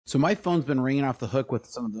So my phone's been ringing off the hook with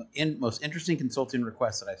some of the most interesting consulting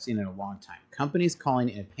requests that I've seen in a long time. Companies calling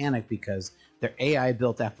in a panic because their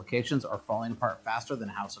AI-built applications are falling apart faster than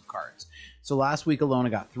a house of cards. So last week alone, I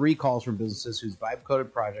got 3 calls from businesses whose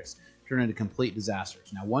vibe-coded projects turned into complete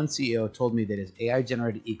disasters. Now, one CEO told me that his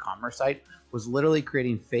AI-generated e-commerce site was literally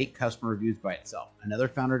creating fake customer reviews by itself. Another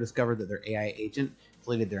founder discovered that their AI agent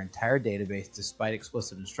deleted their entire database despite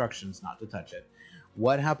explicit instructions not to touch it.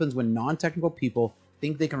 What happens when non-technical people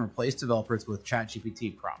think they can replace developers with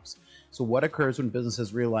ChatGPT prompts? So what occurs when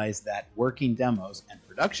businesses realize that working demos and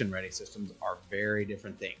production-ready systems are very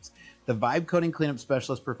different things? The vibe coding cleanup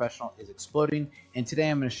specialist professional is exploding, and today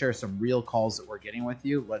I'm going to share some real calls that we're getting with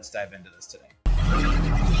you. Let's dive into this today.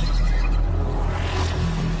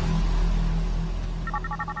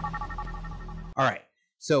 All right,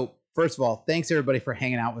 so first of all, thanks everybody for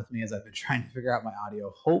hanging out with me as I've been trying to figure out my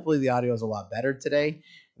audio. Hopefully the audio is a lot better today.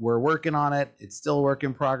 We're working on it. It's still a work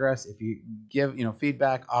in progress. If you give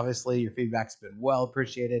feedback, obviously your feedback's been well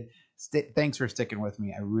appreciated. Thanks for sticking with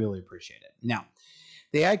me. I really appreciate it. Now,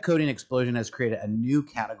 the AI coding explosion has created a new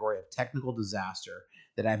category of technical disaster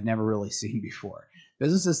that I've never really seen before.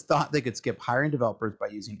 Businesses thought they could skip hiring developers by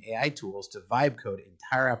using AI tools to vibe code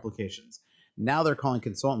entire applications. Now they're calling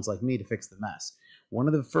consultants like me to fix the mess. One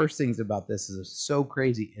of the first things about this is so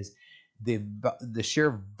crazy is the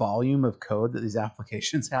sheer volume of code that these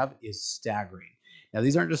applications have is staggering. Now,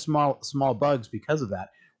 these aren't just small bugs because of that.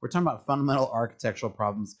 We're talking about fundamental architectural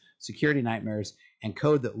problems, security nightmares, and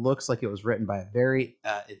code that looks like it was written by a very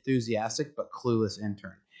enthusiastic but clueless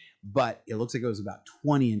intern. But it looks like it was about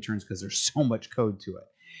 20 interns because there's so much code to it.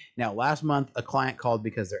 Now, last month, a client called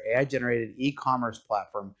because their AI-generated e-commerce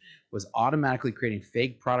platform was automatically creating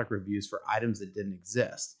fake product reviews for items that didn't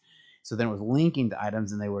exist. So then it was linking to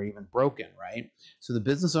items and they were even broken, right? So the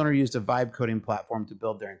business owner used a vibe coding platform to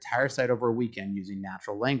build their entire site over a weekend using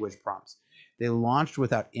natural language prompts. They launched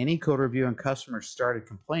without any code review and customers started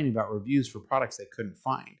complaining about reviews for products they couldn't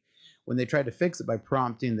find. When they tried to fix it by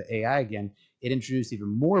prompting the AI again, it introduced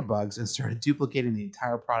even more bugs and started duplicating the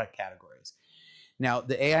entire product categories. Now,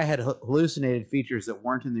 the AI had hallucinated features that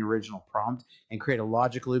weren't in the original prompt and created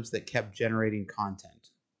logic loops that kept generating content.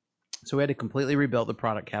 So we had to completely rebuild the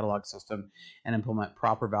product catalog system and implement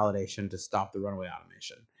proper validation to stop the runaway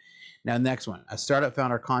automation. Now, next one, a startup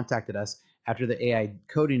founder contacted us after the AI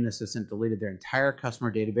coding assistant deleted their entire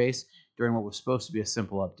customer database during what was supposed to be a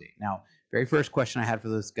simple update. Now, very first question I had for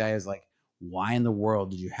this guy is like, why in the world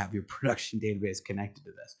did you have your production database connected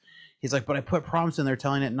to this? He's like, but I put prompts in there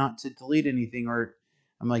telling it not to delete anything. Or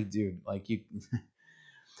I'm like, dude, like you.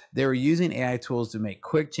 They were using AI tools to make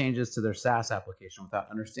quick changes to their SaaS application without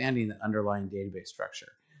understanding the underlying database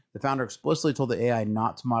structure. The founder explicitly told the AI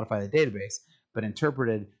not to modify the database, but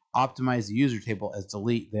interpreted optimize the user table as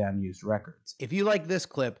delete the unused records. If you like this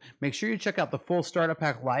clip, make sure you check out the full Startup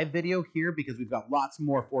Hack Live video here because we've got lots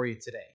more for you today.